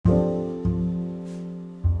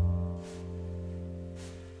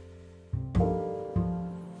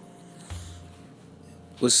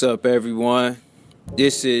What's up, everyone?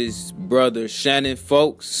 This is Brother Shannon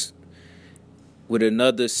Folks with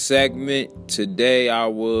another segment. Today I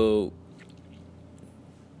will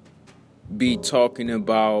be talking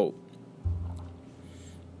about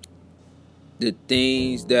the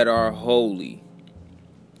things that are holy.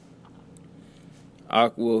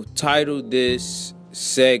 I will title this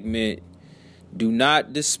segment, "Do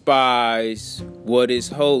Not Despise What is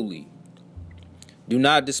Holy." Do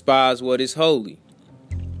not despise what is holy.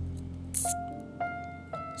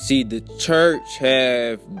 See, the church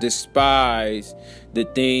have despised the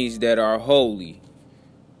things that are holy.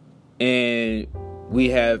 And we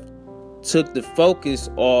have took the focus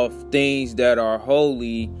off things that are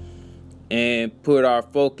holy and put our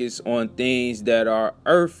focus on things that are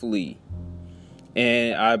earthly.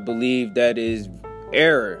 And I believe that is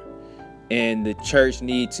error. And the church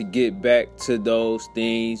needs to get back to those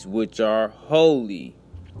things which are holy.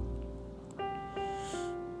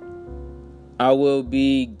 I will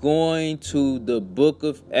be going to the book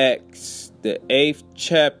of Acts, the 8th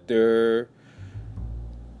chapter,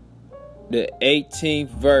 the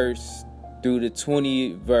 18th verse through the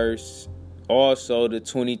 20th verse, also the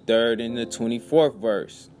 23rd and the 24th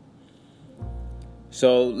verse.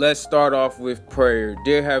 So let's start off with prayer.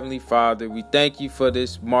 Dear Heavenly Father, we thank you for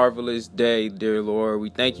this marvelous day, dear Lord. We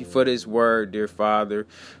thank you for this word, dear Father.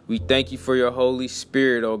 We thank you for your Holy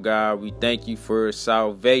Spirit, oh God. We thank you for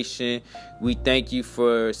salvation. We thank you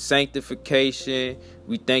for sanctification.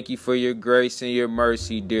 We thank you for your grace and your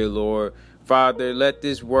mercy, dear Lord. Father, let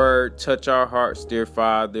this word touch our hearts, dear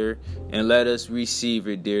Father, and let us receive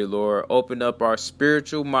it, dear Lord. Open up our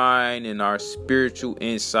spiritual mind and our spiritual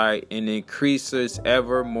insight and increase us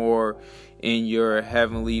ever more in your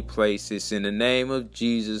heavenly places. In the name of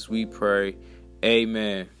Jesus, we pray.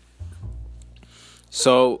 Amen.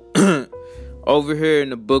 So, over here in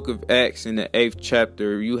the book of Acts, in the 8th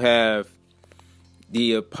chapter, you have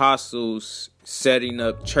the apostles setting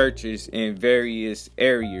up churches in various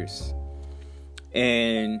areas.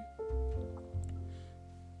 And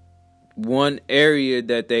one area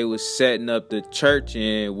that they was setting up the church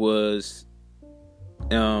in was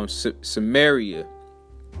Samaria.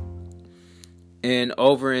 And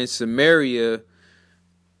over in Samaria,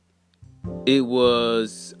 it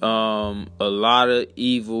was a lot of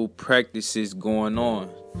evil practices going on.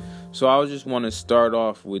 So I just want to start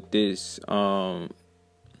off with this and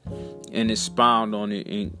expound on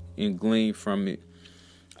it and glean from it.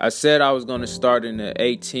 I said I was going to start in the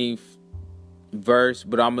 18th verse,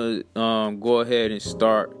 but I'm going to go ahead and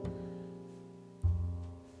start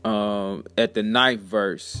at the 9th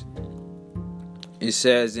verse. It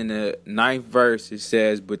says in the 9th verse, it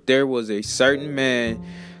says, "But there was a certain man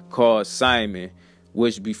called Simon,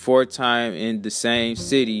 which before time in the same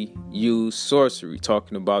city used sorcery,"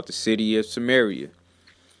 talking about the city of Samaria,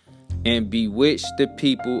 "and bewitched the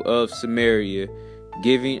people of Samaria,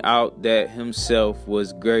 giving out that himself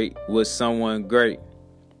was someone great,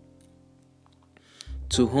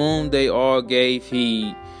 to whom they all gave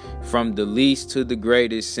heed, from the least to the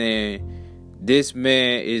greatest, saying, This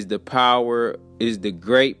man is the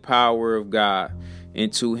great power of God,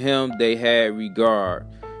 and to him they had regard,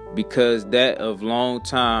 because that of long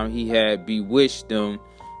time he had bewitched them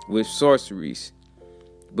with sorceries.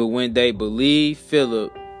 But when they believed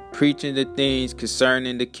Philip, preaching the things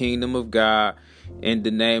concerning the kingdom of God, in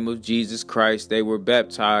the name of Jesus Christ, they were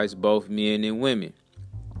baptized, both men and women.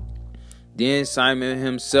 Then Simon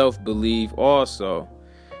himself believed also.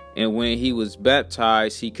 And when he was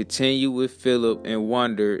baptized, he continued with Philip and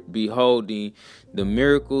wondered, beholding the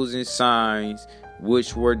miracles and signs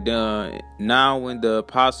which were done. Now when the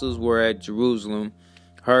apostles were at Jerusalem,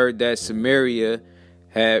 heard that Samaria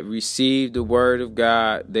had received the word of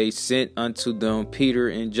God, they sent unto them Peter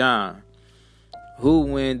and John, who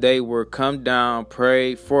when they were come down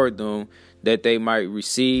prayed for them that they might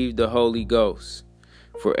receive the Holy Ghost.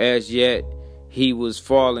 For as yet he was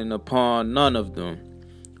fallen upon none of them,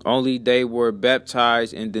 only they were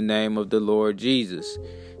baptized in the name of the Lord Jesus.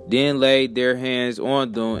 Then laid their hands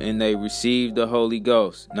on them, and they received the Holy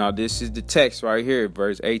Ghost. Now this is the text right here,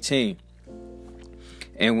 verse 18.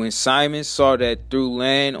 And when Simon saw that through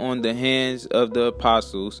laying on the hands of the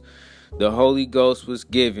apostles the Holy Ghost was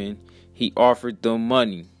given, he offered them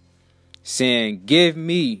money, saying, Give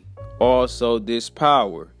me also this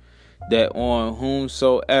power, that on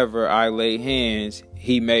whomsoever I lay hands,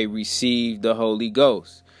 he may receive the Holy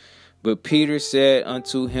Ghost. But Peter said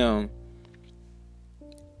unto him,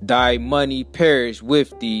 Thy money perish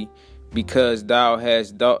with thee, because thou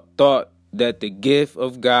hast thought that the gift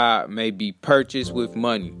of God may be purchased with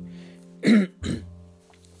money.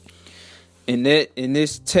 In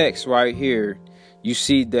this text right here, you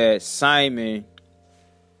see that Simon,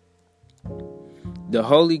 the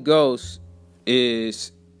Holy Ghost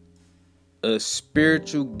is a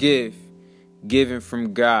spiritual gift given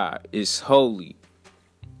from God. It's holy.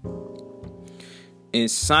 And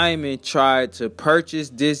Simon tried to purchase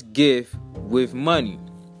this gift with money.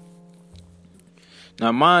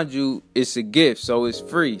 Now, mind you, it's a gift, so it's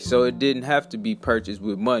free. So it didn't have to be purchased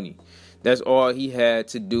with money. That's all he had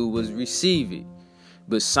to do was receive it.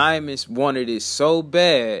 But Simon wanted it so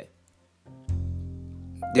bad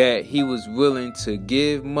that he was willing to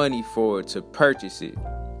give money for it, to purchase it.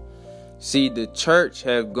 See, the church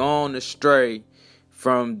have gone astray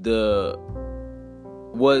from the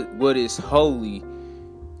what is holy.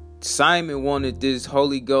 Simon wanted this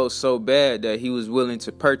Holy Ghost so bad that he was willing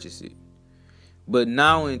to purchase it. But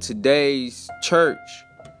now in today's church,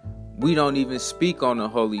 we don't even speak on the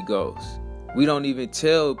Holy Ghost. We don't even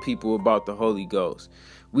tell people about the Holy Ghost.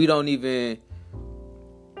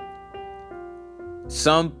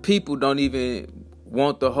 Some people don't even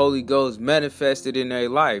want the Holy Ghost manifested in their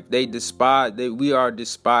life. We are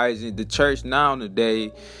despising the church now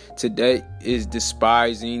today is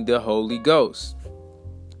despising the Holy Ghost.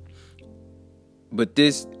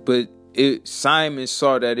 Simon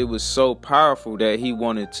saw that it was so powerful that he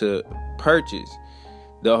wanted to purchase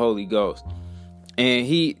the Holy Ghost. And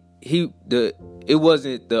it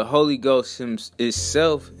wasn't the Holy Ghost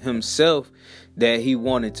himself that he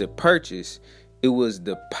wanted to purchase. It was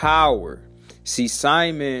the power. See,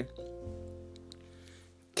 Simon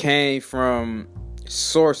came from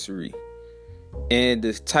sorcery. And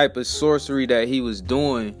the type of sorcery that he was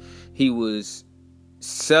doing, he was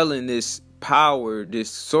selling this power, this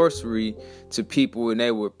sorcery to people, and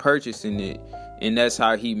they were purchasing it. And that's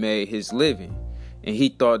how he made his living. And he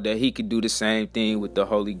thought that he could do the same thing with the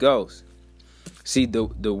Holy Ghost. See,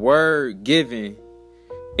 the word given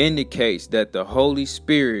indicates that the Holy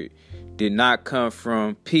Spirit did not come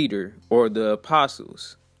from Peter or the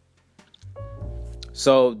apostles.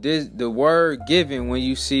 So the word given, when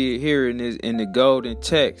you see it here in the golden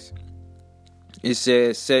text, it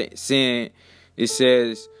says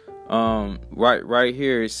right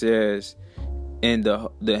here, it says, in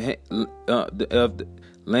the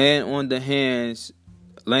laying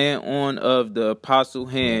on of the apostle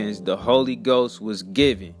hands, the Holy Ghost was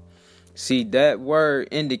given. See, that word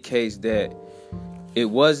indicates that it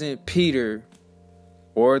wasn't Peter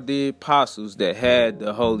or the apostles that had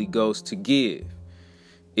the Holy Ghost to give.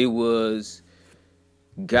 It was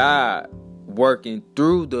God working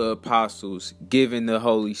through the apostles, giving the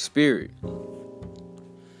Holy Spirit.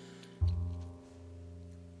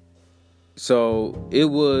 So it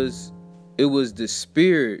was the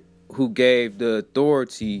Spirit who gave the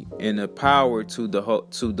authority and the power to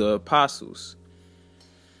the apostles.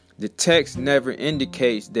 The text never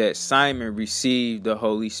indicates that Simon received the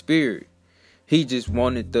Holy Spirit. He just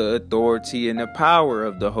wanted the authority and the power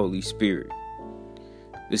of the Holy Spirit.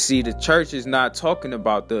 You see, the church is not talking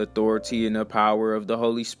about the authority and the power of the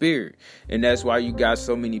Holy Spirit. And that's why you got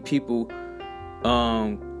so many people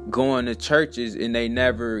going to churches and they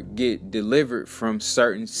never get delivered from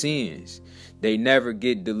certain sins. They never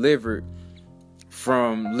get delivered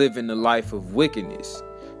from living a life of wickedness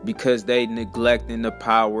because they neglecting the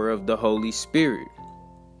power of the Holy Spirit.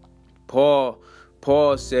 Paul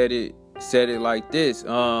said it like this: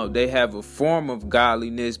 they have a form of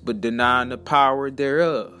godliness but denying the power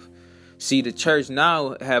thereof. See, the church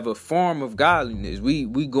now have a form of godliness. We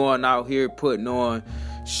going out here putting on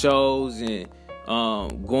shows and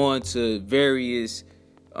going to various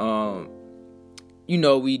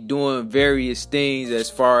we doing various things as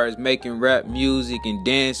far as making rap music and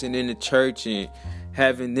dancing in the church and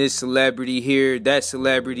having this celebrity here, that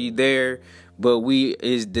celebrity there, but we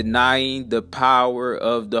is denying the power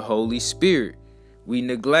of the Holy Spirit. We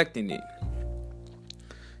neglecting it.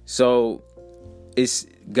 So it's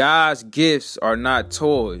God's gifts are not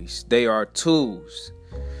toys, they are tools.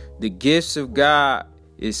 The gifts of God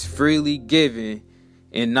is freely given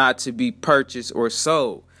and not to be purchased or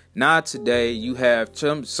sold. Now today you have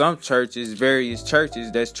some churches, various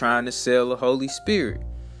churches that's trying to sell the Holy Spirit.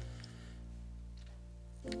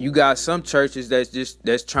 You got some churches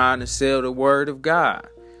that's trying to sell the Word of God.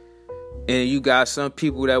 And you got some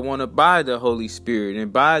people that want to buy the Holy Spirit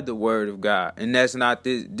and buy the Word of God. And this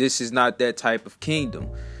is not that type of kingdom.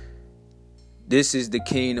 This is the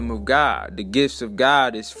kingdom of God. The gifts of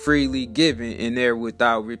God is freely given and they're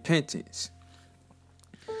without repentance.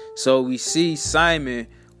 So we see Simon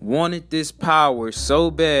wanted this power so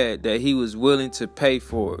bad that he was willing to pay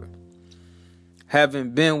for it.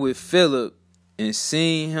 Having been with Philip and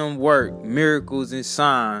seeing him work miracles and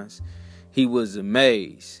signs, he was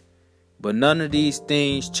amazed. But none of these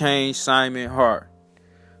things changed Simon's heart.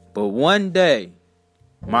 But one day,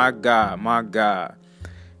 my God,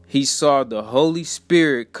 he saw the Holy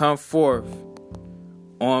Spirit come forth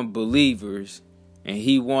on believers, and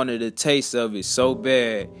he wanted a taste of it so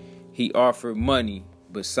bad, he offered money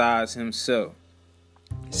besides himself.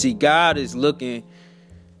 See, God is looking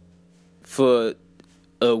for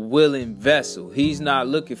a willing vessel. He's not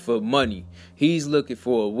looking for money. He's looking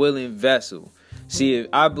for a willing vessel. See,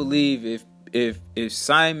 I believe if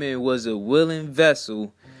Simon was a willing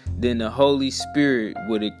vessel, then the Holy Spirit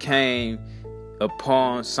would have came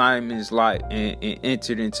upon Simon's life and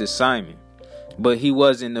entered into Simon. But he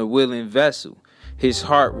wasn't a willing vessel. His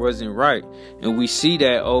heart wasn't right. And we see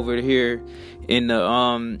that over here in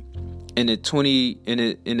the 20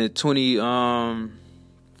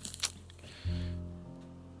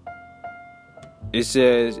 it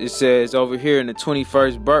says over here in the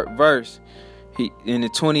 21st verse, in the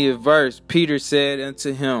 20th verse, Peter said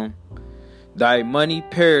unto him, Thy money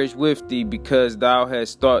perish with thee, because thou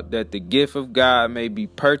hast thought that the gift of God may be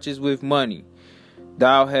purchased with money.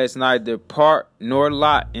 Thou hast neither part nor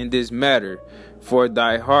lot in this matter, for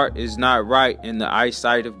thy heart is not right in the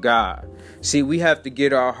eyesight of God. See, we have to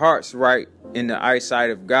get our hearts right in the eyesight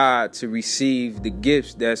of God to receive the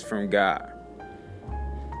gifts that's from God.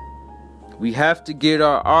 We have to get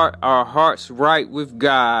our hearts right with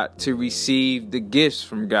God to receive the gifts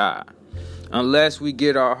from God. Unless we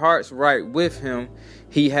get our hearts right with him,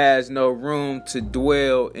 he has no room to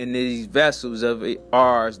dwell in these vessels of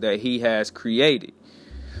ours that he has created.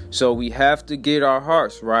 So we have to get our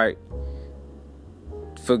hearts right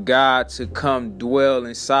for God to come dwell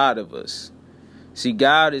inside of us. See,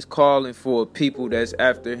 God is calling for a people that's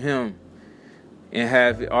after him and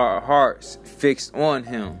have our hearts fixed on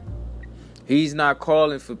him. He's not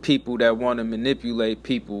calling for people that want to manipulate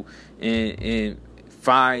people and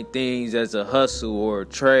find things as a hustle or a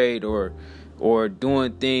trade or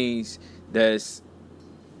doing things that's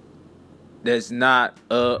not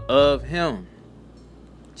of him.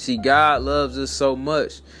 See, God loves us so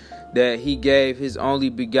much that he gave his only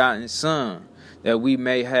begotten son that we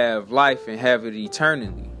may have life and have it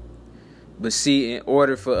eternally. But see, in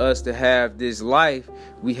order for us to have this life,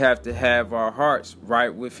 we have to have our hearts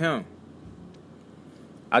right with him.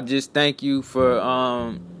 I just thank you for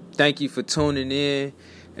tuning in,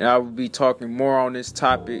 and I will be talking more on this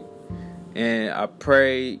topic. And I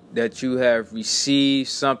pray that you have received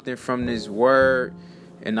something from this word.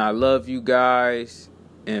 And I love you guys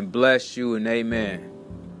and bless you, and amen.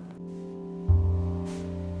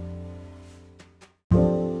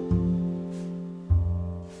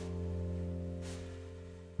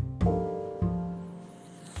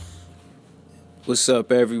 What's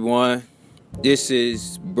up, everyone? This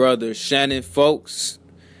is Brother Shannon Folks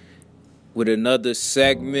with another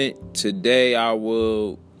segment. Today I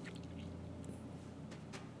will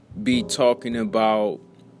be talking about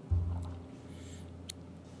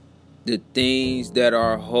the things that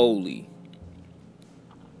are holy.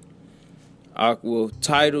 I will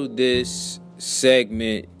title this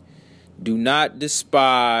segment, Do Not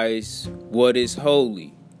Despise What is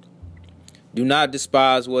Holy. Do not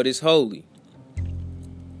despise what is holy.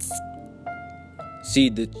 See,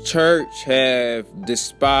 the church have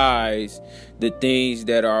despised the things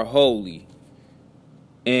that are holy.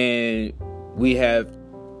 And we have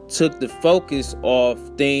took the focus off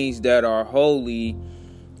things that are holy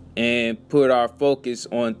and put our focus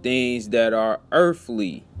on things that are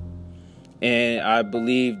earthly. And I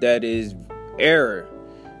believe that is error.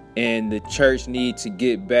 And the church needs to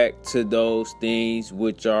get back to those things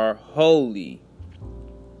which are holy.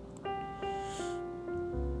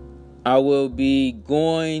 I will be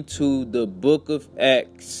going to the book of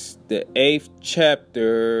Acts, the 8th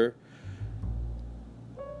chapter,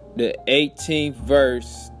 the 18th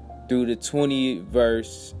verse through the 20th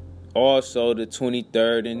verse, also the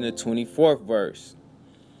 23rd and the 24th verse.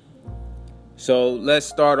 So let's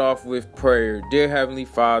start off with prayer. Dear Heavenly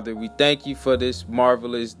Father, we thank you for this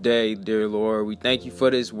marvelous day, dear Lord. We thank you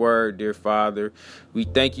for this word, dear Father. We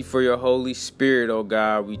thank you for your Holy Spirit, oh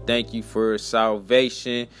God. We thank you for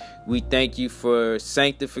salvation. We thank you for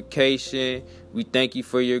sanctification. We thank you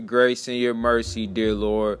for your grace and your mercy, dear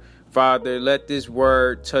Lord. Father, let this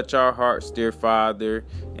word touch our hearts, dear Father,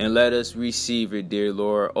 and let us receive it, dear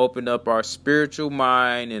Lord. Open up our spiritual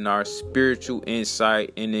mind and our spiritual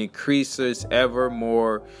insight and increase us ever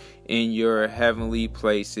more in your heavenly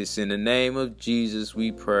places. In the name of Jesus,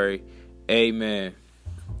 we pray. Amen.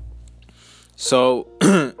 So,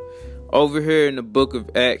 over here in the book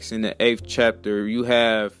of Acts, in the 8th chapter, you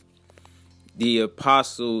have the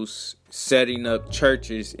apostles setting up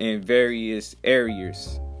churches in various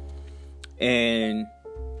areas. And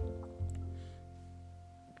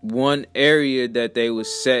one area that they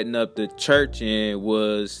was setting up the church in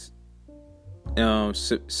was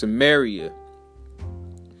Samaria.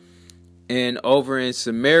 And over in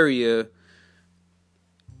Samaria,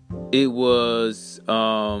 it was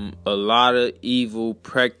a lot of evil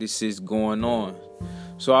practices going on.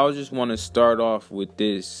 So I just want to start off with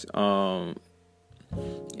this and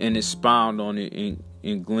expound on it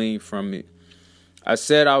and glean from it. I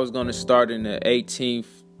said I was going to start in the 18th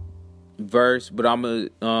verse, but I'm going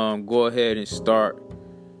to go ahead and start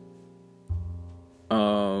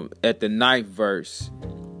at the 9th verse.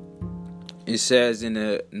 It says in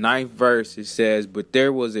the 9th verse, it says, "But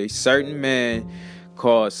there was a certain man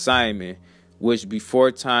called Simon, which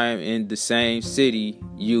before time in the same city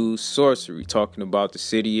used sorcery," talking about the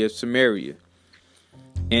city of Samaria,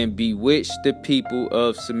 "and bewitched the people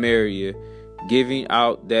of Samaria, giving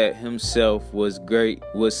out that himself was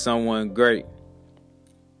someone great,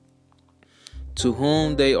 to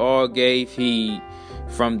whom they all gave heed,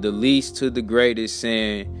 from the least to the greatest,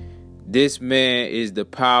 saying, This man is the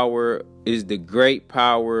great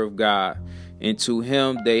power of God, and to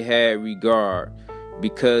him they had regard,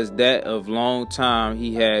 because that of long time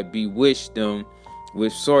he had bewitched them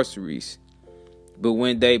with sorceries. But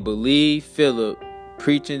when they believed Philip,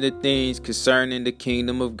 preaching the things concerning the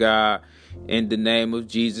kingdom of God in the name of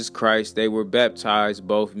Jesus Christ, they were baptized,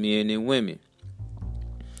 both men and women.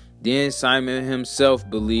 Then Simon himself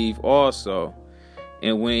believed also.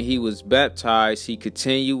 And when he was baptized, he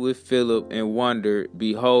continued with Philip and wondered,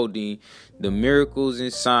 beholding the miracles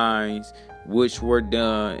and signs which were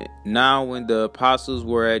done. Now when the apostles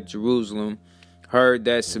were at Jerusalem, heard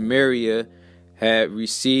that Samaria had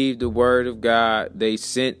received the word of God, they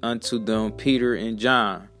sent unto them Peter and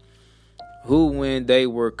John, who when they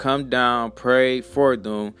were come down prayed for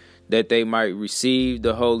them that they might receive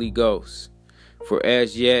the Holy Ghost. For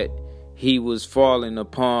as yet he was fallen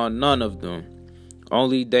upon none of them,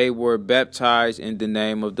 only they were baptized in the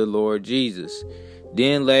name of the Lord Jesus.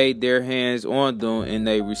 Then laid their hands on them, and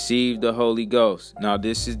they received the Holy Ghost. Now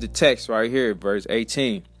this is the text right here, verse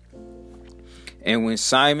 18. And when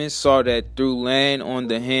Simon saw that through laying on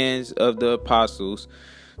the hands of the apostles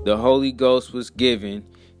the Holy Ghost was given,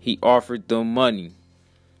 he offered them money,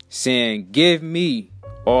 saying, Give me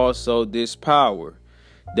also this power,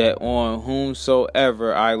 that on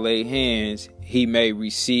whomsoever I lay hands, he may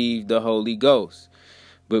receive the Holy Ghost.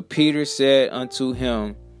 But Peter said unto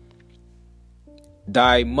him,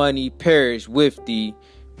 Thy money perish with thee,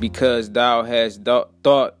 because thou hast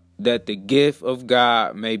thought that the gift of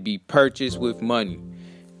God may be purchased with money.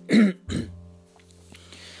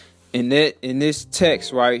 In this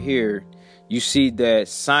text right here, you see that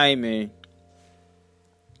Simon,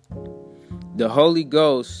 the Holy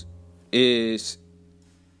Ghost is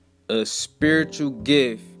a spiritual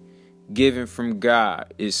gift given from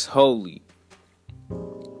God. It's holy.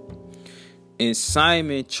 And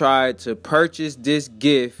Simon tried to purchase this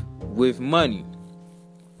gift with money.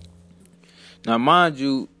 Now, mind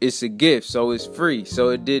you, it's a gift, so it's free. So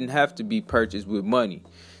it didn't have to be purchased with money.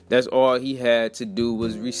 That's all he had to do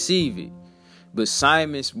was receive it. But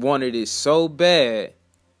Simon wanted it so bad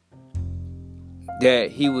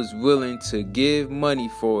that he was willing to give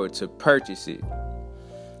money for it, to purchase it.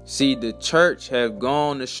 See, the church have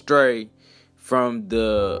gone astray from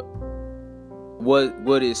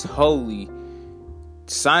what is holy.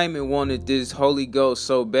 Simon wanted this Holy Ghost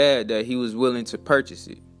so bad that he was willing to purchase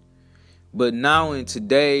it. But now in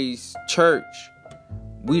today's church,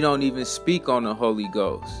 we don't even speak on the Holy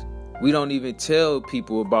Ghost. We don't even tell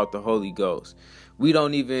people about the Holy Ghost.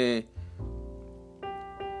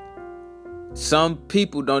 Some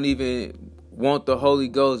people don't even want the Holy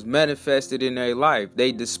Ghost manifested in their life.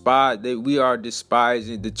 We are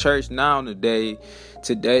despising the church now today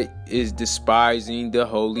is despising the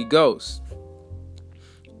Holy Ghost.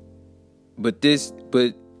 But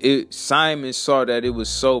Simon saw that it was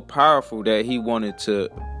so powerful that he wanted to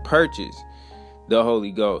purchase the Holy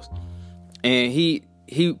Ghost. And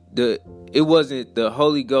it wasn't the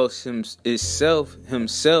Holy Ghost himself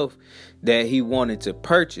that he wanted to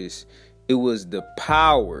purchase. It was the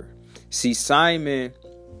power. See, Simon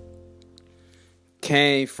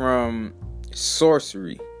came from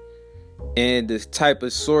sorcery, and the type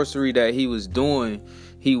of sorcery that he was doing,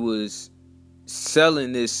 he was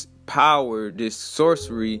selling this power, this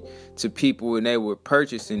sorcery, to people, and they were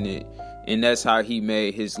purchasing it, and that's how he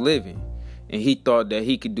made his living. And he thought that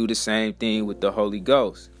he could do the same thing with the Holy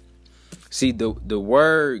Ghost. See, the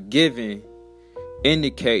word given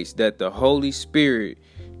indicates that the Holy Spirit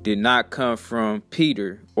did not come from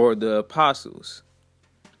Peter or the apostles.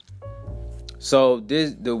 So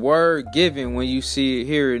the word given, when you see it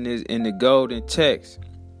here in the golden text,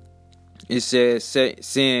 it says right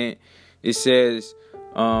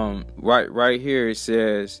here it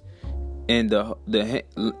says, and the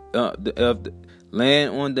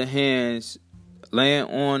land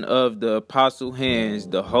on of the apostle hands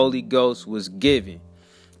the Holy Ghost was given.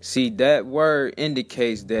 See, that word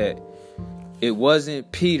indicates that it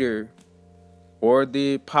wasn't Peter or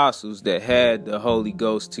the apostles that had the Holy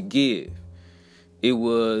Ghost to give. It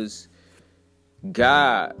was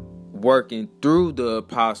God working through the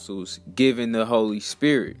apostles, giving the Holy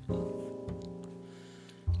Spirit.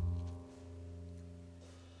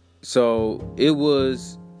 So it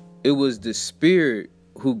was the Spirit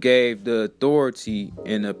who gave the authority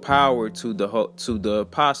and the power to the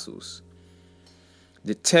apostles.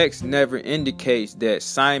 The text never indicates that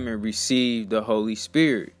Simon received the Holy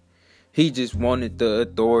Spirit. He just wanted the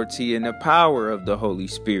authority and the power of the Holy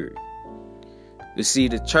Spirit. You see,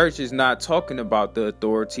 the church is not talking about the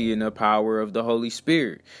authority and the power of the Holy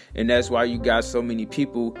Spirit. And that's why you got so many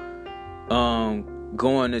people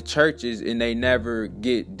going to churches and they never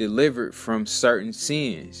get delivered from certain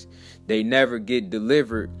sins. They never get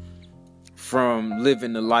delivered from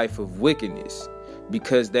living a life of wickedness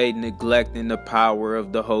because they neglecting the power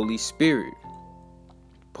of the Holy Spirit.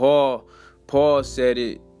 Paul said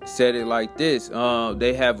it like this: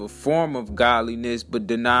 they have a form of godliness but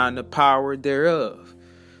denying the power thereof.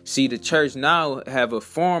 See, the church now have a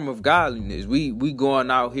form of godliness. We going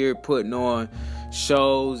out here putting on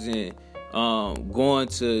shows and going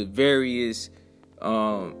to various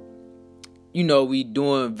we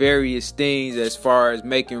doing various things as far as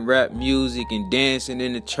making rap music and dancing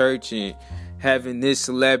in the church and having this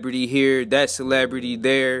celebrity here, that celebrity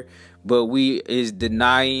there. But we is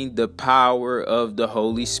denying the power of the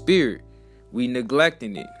Holy Spirit. We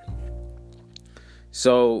neglecting it.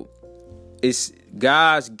 So it's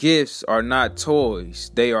God's gifts are not toys.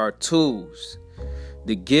 They are tools.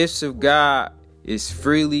 The gifts of God is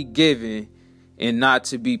freely given and not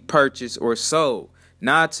to be purchased or sold.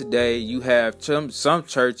 Now today you have some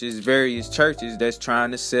churches, various churches that's trying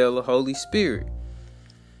to sell the Holy Spirit.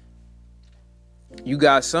 You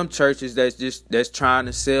got some churches that's trying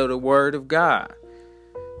to sell the word of God.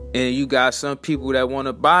 And you got some people that want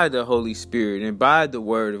to buy the Holy Spirit and buy the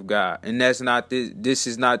word of God. And this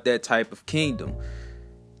is not that type of kingdom.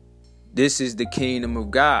 This is the kingdom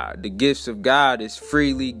of God. The gifts of God is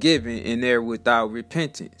freely given and they're without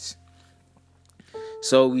repentance.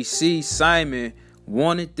 So we see Simon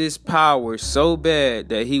wanted this power so bad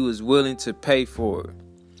that he was willing to pay for it.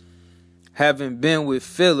 Having been with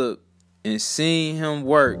Philip and seeing him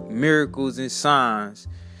work miracles and signs,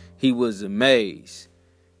 he was amazed.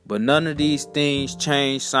 But none of these things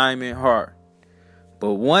changed Simon's heart.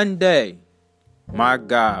 But one day, my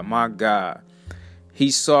God,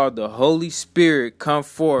 he saw the Holy Spirit come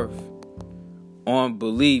forth on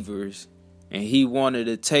believers, and he wanted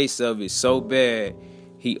a taste of it so bad,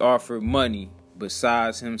 he offered money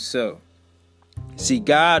besides himself. See,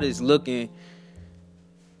 God is looking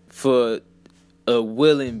for a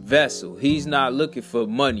willing vessel. He's not looking for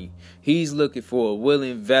money. He's looking for a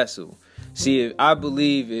willing vessel. See, I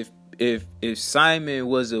believe if Simon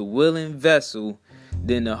was a willing vessel,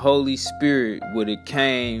 then the Holy Spirit would have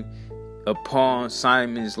came upon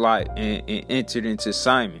Simon's life and entered into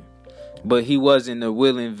Simon. But he wasn't a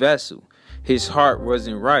willing vessel. His heart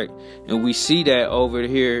wasn't right, and we see that over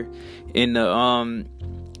here in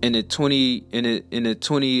the 20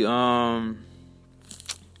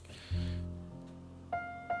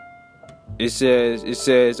 it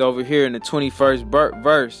says over here in the 21st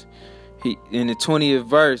verse, in the 20th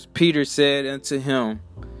verse, Peter said unto him,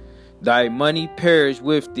 Thy money perish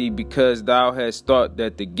with thee, because thou hast thought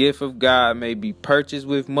that the gift of God may be purchased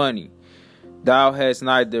with money. Thou hast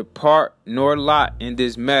neither part nor lot in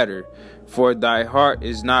this matter, for thy heart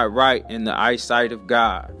is not right in the eyesight of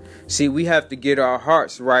God. See, we have to get our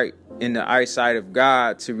hearts right in the eyesight of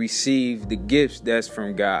God to receive the gifts that's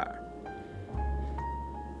from God.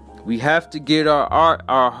 We have to get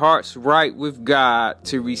our hearts right with God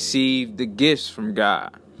to receive the gifts from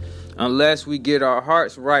God. Unless we get our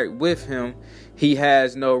hearts right with Him, He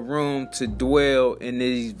has no room to dwell in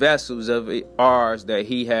these vessels of ours that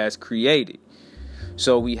He has created.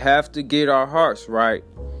 So we have to get our hearts right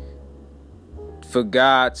for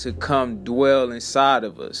God to come dwell inside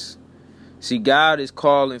of us. See, God is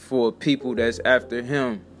calling for a people that's after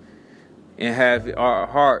Him and have our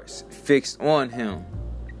hearts fixed on Him.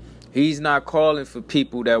 He's not calling for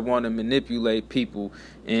people that want to manipulate people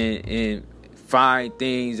and find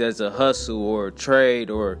things as a hustle or a trade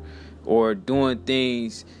or doing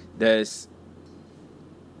things that's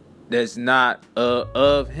that's not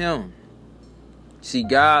of him. See,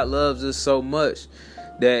 God loves us so much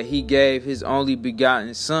that he gave his only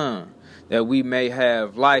begotten son, that we may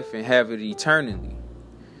have life and have it eternally.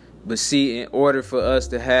 But see, in order for us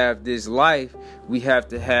to have this life, we have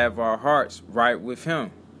to have our hearts right with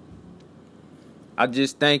him. I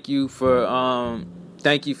just thank you for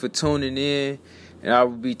tuning in, and I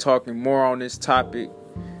will be talking more on this topic.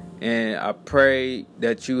 And I pray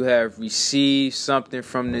that you have received something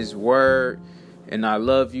from this word. And I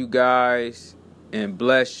love you guys and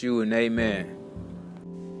bless you, and amen.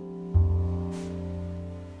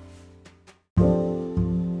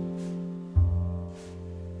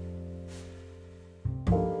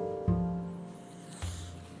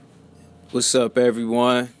 What's up,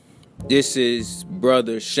 everyone? This is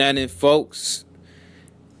Brother Shannon Folks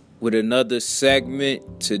with another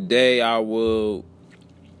segment. Today I will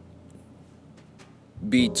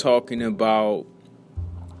be talking about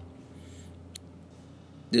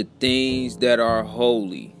the things that are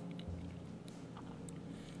holy.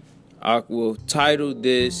 I will title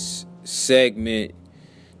this segment,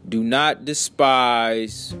 Do Not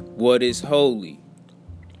Despise What is Holy.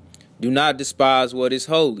 Do not despise what is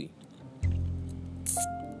holy.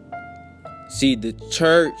 See, the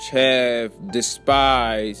church have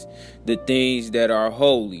despised the things that are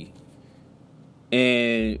holy.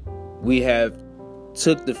 And we have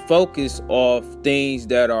took the focus off things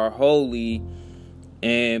that are holy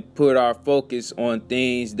and put our focus on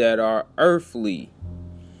things that are earthly.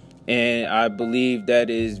 And I believe that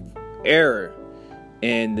is error.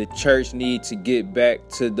 And the church needs to get back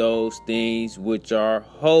to those things which are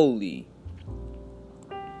holy.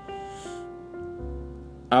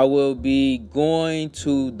 I will be going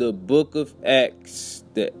to the book of Acts,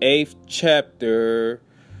 the 8th chapter,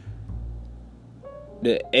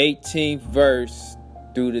 the 18th verse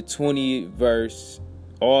through the 20th verse,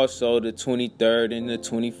 also the 23rd and the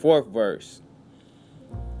 24th verse.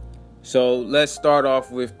 So let's start off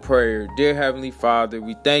with prayer. Dear Heavenly Father,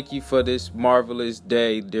 we thank you for this marvelous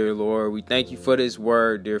day, dear Lord. We thank you for this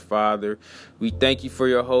word, dear Father. We thank you for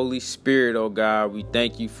your Holy Spirit, oh God. We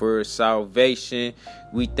thank you for salvation.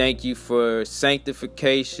 We thank you for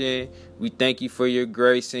sanctification. We thank you for your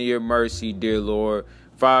grace and your mercy, dear Lord.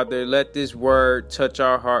 Father, let this word touch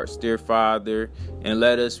our hearts, dear Father, and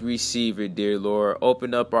let us receive it, dear Lord.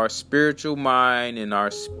 Open up our spiritual mind and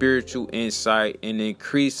our spiritual insight and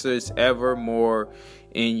increase us ever more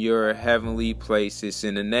in your heavenly places.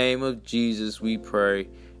 In the name of Jesus, we pray.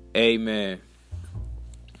 Amen.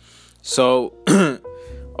 So,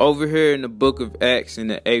 over here in the book of Acts, in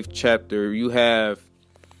the 8th chapter, you have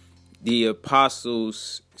the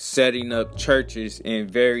apostles setting up churches in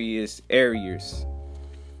various areas.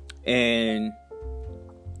 And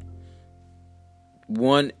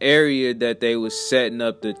one area that they was setting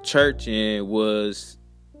up the church in was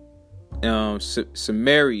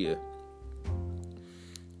Samaria.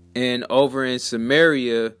 And over in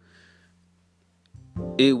Samaria,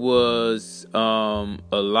 it was a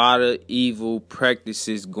lot of evil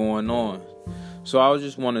practices going on. So I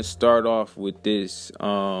just want to start off with this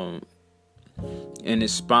and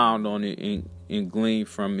expound on it and glean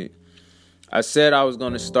from it. I said I was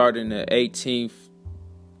going to start in the 18th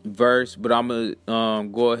verse, but I'm going to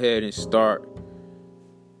go ahead and start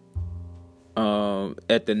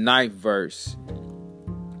at the 9th verse.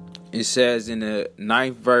 It says in the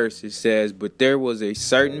 9th verse, it says, "But there was a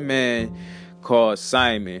certain man called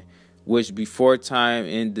Simon, which before time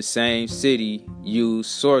in the same city used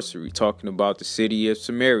sorcery," talking about the city of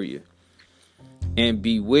Samaria, "and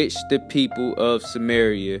bewitched the people of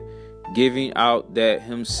Samaria, giving out that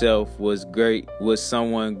himself was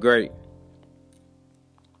someone great,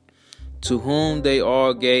 to whom they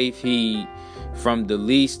all gave heed, from the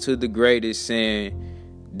least to the greatest, saying,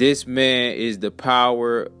 This man is the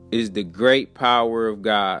great power of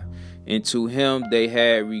God, and to him they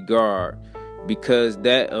had regard, because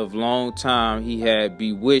that of long time he had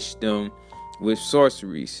bewitched them with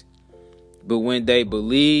sorceries. But when they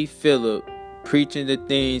believed Philip, preaching the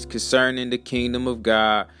things concerning the kingdom of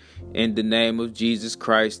God, in the name of Jesus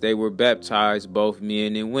Christ, they were baptized, both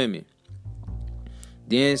men and women.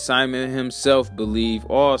 Then Simon himself believed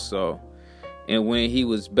also. And when he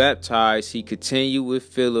was baptized, he continued with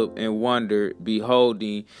Philip and wondered,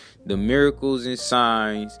 beholding the miracles and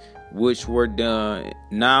signs which were done.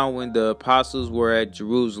 Now when the apostles were at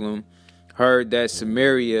Jerusalem, heard that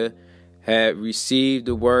Samaria had received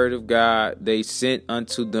the word of God, they sent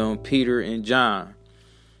unto them Peter and John,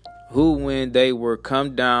 who when they were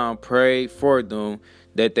come down prayed for them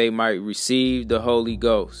that they might receive the Holy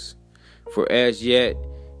Ghost. For as yet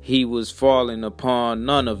he was fallen upon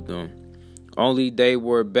none of them, Only they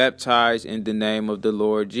were baptized in the name of the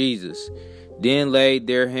Lord Jesus, then laid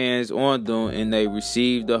their hands on them, and they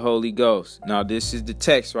received the Holy Ghost. Now this is the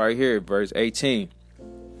text right here, verse 18.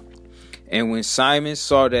 And when Simon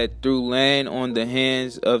saw that through laying on the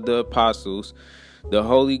hands of the apostles, the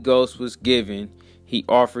Holy Ghost was given, he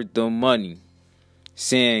offered them money,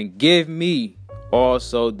 saying, Give me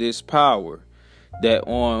also this power, that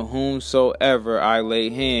on whomsoever I lay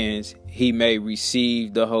hands, he may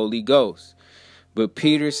receive the Holy Ghost. But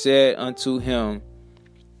Peter said unto him,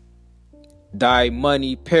 Thy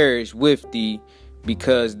money perish with thee,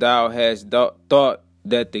 because thou hast thought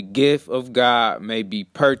that the gift of God may be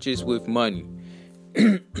purchased with money.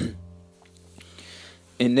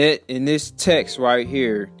 In this text right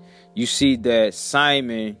here, you see that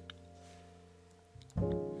Simon,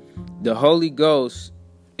 the Holy Ghost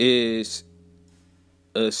is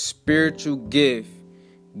a spiritual gift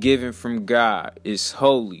given from God. It's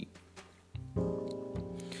holy.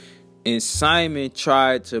 And Simon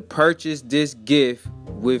tried to purchase this gift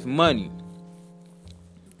with money.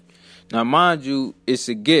 Now, mind you, it's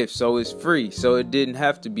a gift, so it's free. So it didn't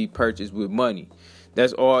have to be purchased with money.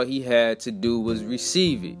 That's all he had to do was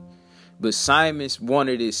receive it. But Simon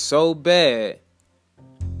wanted it so bad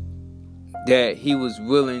that he was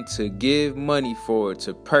willing to give money for it,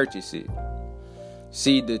 to purchase it.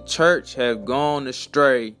 See, the church have gone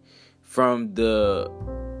astray from the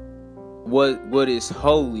what is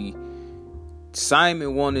holy.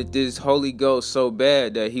 Simon wanted this Holy Ghost so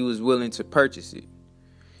bad that he was willing to purchase it.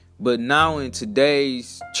 But now in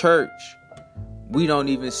today's church, we don't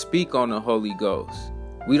even speak on the Holy Ghost.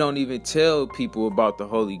 We don't even tell people about the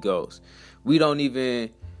Holy Ghost.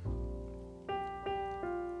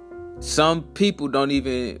 Some people don't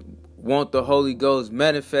even want the Holy Ghost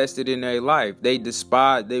manifested in their life.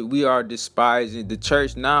 We are despising the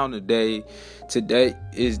church now today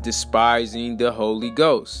is despising the Holy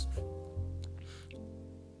Ghost.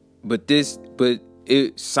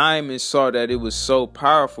 Simon saw that it was so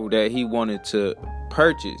powerful that he wanted to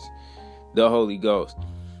purchase the Holy Ghost.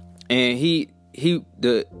 And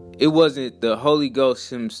it wasn't the Holy Ghost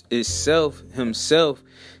himself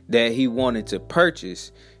that he wanted to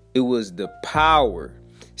purchase. It was the power.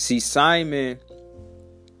 See, Simon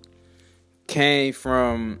came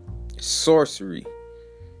from sorcery,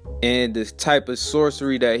 and the type of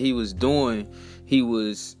sorcery that he was doing, he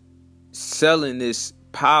was selling this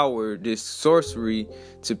power, this sorcery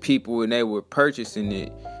to people, and they were purchasing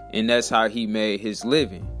it, and that's how he made his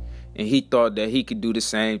living. And he thought that he could do the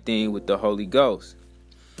same thing with the Holy Ghost.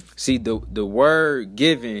 See, the word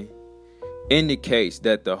given indicates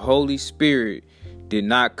that the Holy Spirit did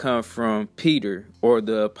not come from Peter or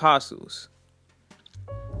the apostles.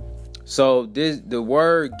 So the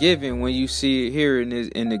word given, when you see it here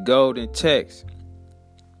in the golden text,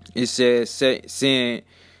 it says right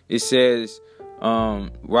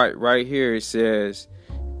here, it says,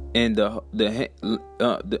 in the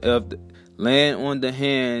laying on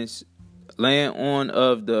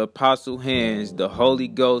of the apostle hands, the Holy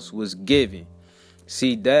Ghost was given.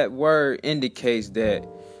 See, that word indicates that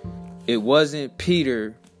it wasn't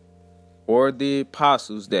Peter or the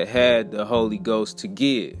apostles that had the Holy Ghost to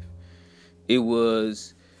give. It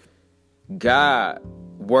was God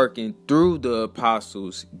working through the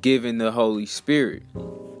apostles, giving the Holy Spirit.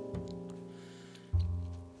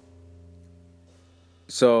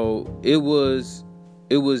 So it was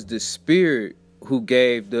the Spirit who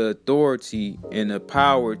gave the authority and the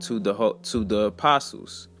power to the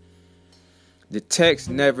apostles. The text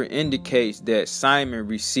never indicates that Simon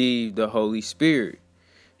received the Holy Spirit.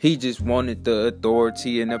 He just wanted the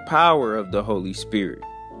authority and the power of the Holy Spirit.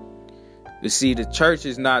 You see, the church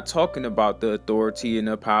is not talking about the authority and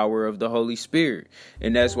the power of the Holy Spirit.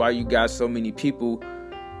 And that's why you got so many people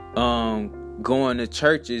going to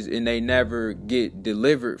churches and they never get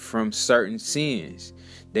delivered from certain sins.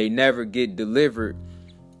 They never get delivered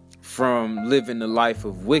from living a life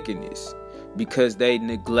of wickedness, because they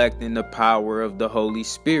neglecting the power of the Holy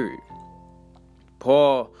Spirit.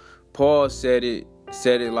 Paul said it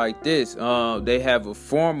like this: they have a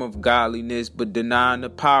form of godliness, but denying the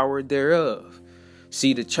power thereof.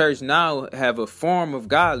 See, the church now have a form of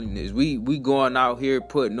godliness. We going out here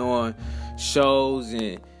putting on shows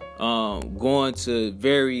and going to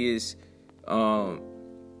various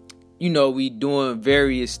we doing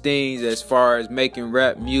various things as far as making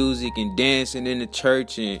rap music and dancing in the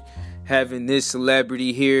church and having this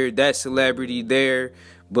celebrity here, that celebrity there,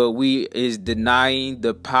 but we is denying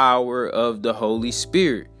the power of the Holy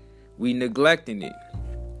Spirit. We neglecting it.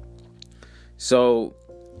 So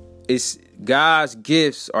it's God's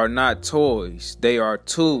gifts are not toys, they are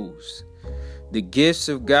tools. The gifts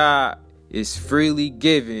of God is freely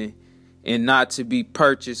given and not to be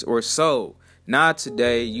purchased or sold. Now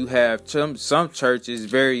today you have some churches,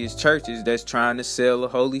 various churches that's trying to sell the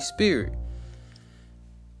Holy Spirit.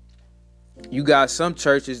 You got some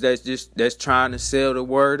churches that's trying to sell the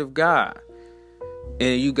Word of God.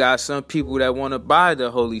 And you got some people that want to buy the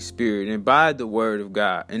Holy Spirit and buy the Word of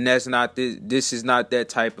God. And this is not that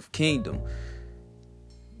type of kingdom.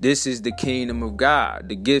 This is the kingdom of God.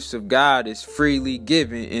 The gifts of God is freely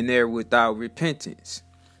given and they're without repentance.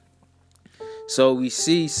 So we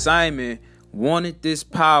see Simon wanted this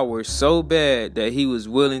power so bad that he was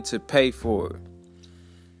willing to pay for it.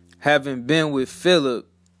 Having been with Philip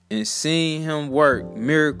and seeing him work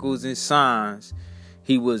miracles and signs,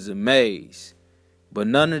 he was amazed. But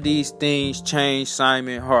none of these things changed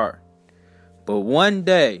Simon's heart. But one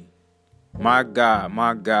day, my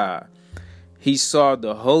God, he saw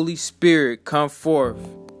the Holy Spirit come forth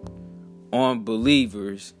on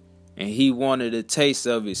believers, and he wanted a taste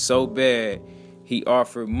of it so bad, he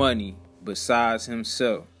offered money besides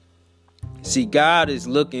himself. See, God is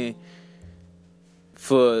looking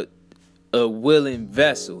for a willing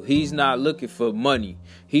vessel. He's not looking for money.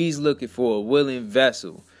 He's looking for a willing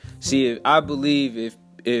vessel. See, I believe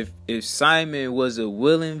if Simon was a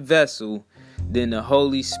willing vessel, then the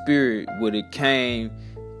Holy Spirit would have came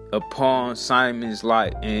upon Simon's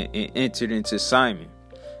life and entered into Simon.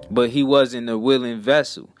 But he wasn't a willing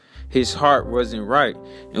vessel. His heart wasn't right.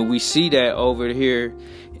 And we see that over here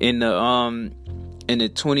in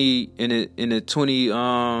the 20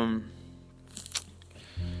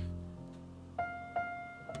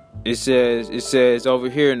 it says over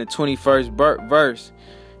here in the 21st verse,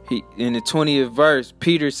 in the 20th verse,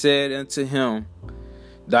 Peter said unto him,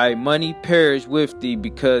 Thy money perish with thee,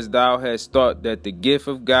 because thou hast thought that the gift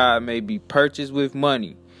of God may be purchased with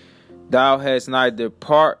money. Thou hast neither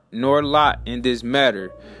part nor lot in this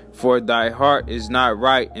matter, for thy heart is not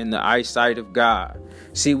right in the eyesight of God.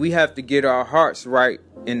 See, we have to get our hearts right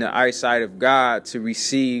in the eyesight of God to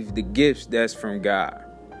receive the gifts that's from God.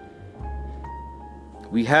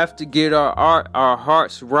 We have to get our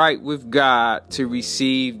hearts right with God to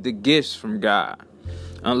receive the gifts from God.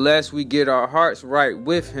 Unless we get our hearts right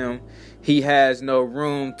with Him, He has no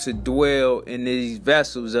room to dwell in these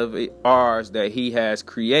vessels of ours that He has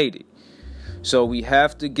created. So we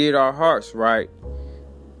have to get our hearts right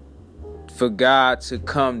for God to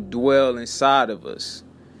come dwell inside of us.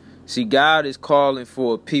 See, God is calling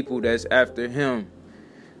for a people that's after Him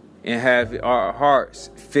and have our hearts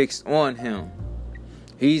fixed on Him.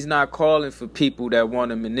 He's not calling for people that want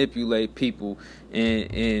to manipulate people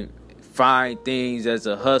and find things as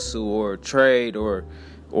a hustle or a trade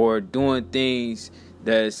or doing things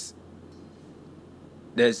that's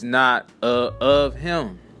not of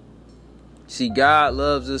Him. See, God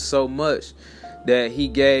loves us so much that He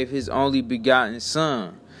gave His only begotten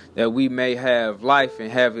Son that we may have life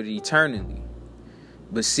and have it eternally.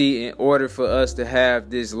 But see, in order for us to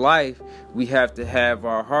have this life, we have to have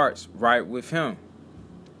our hearts right with Him.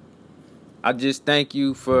 I just thank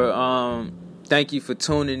you for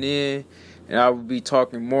tuning in, and I will be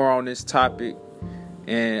talking more on this topic.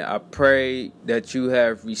 And I pray that you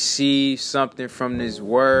have received something from this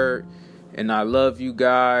word. And I love you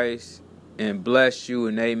guys and bless you,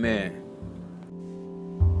 and amen.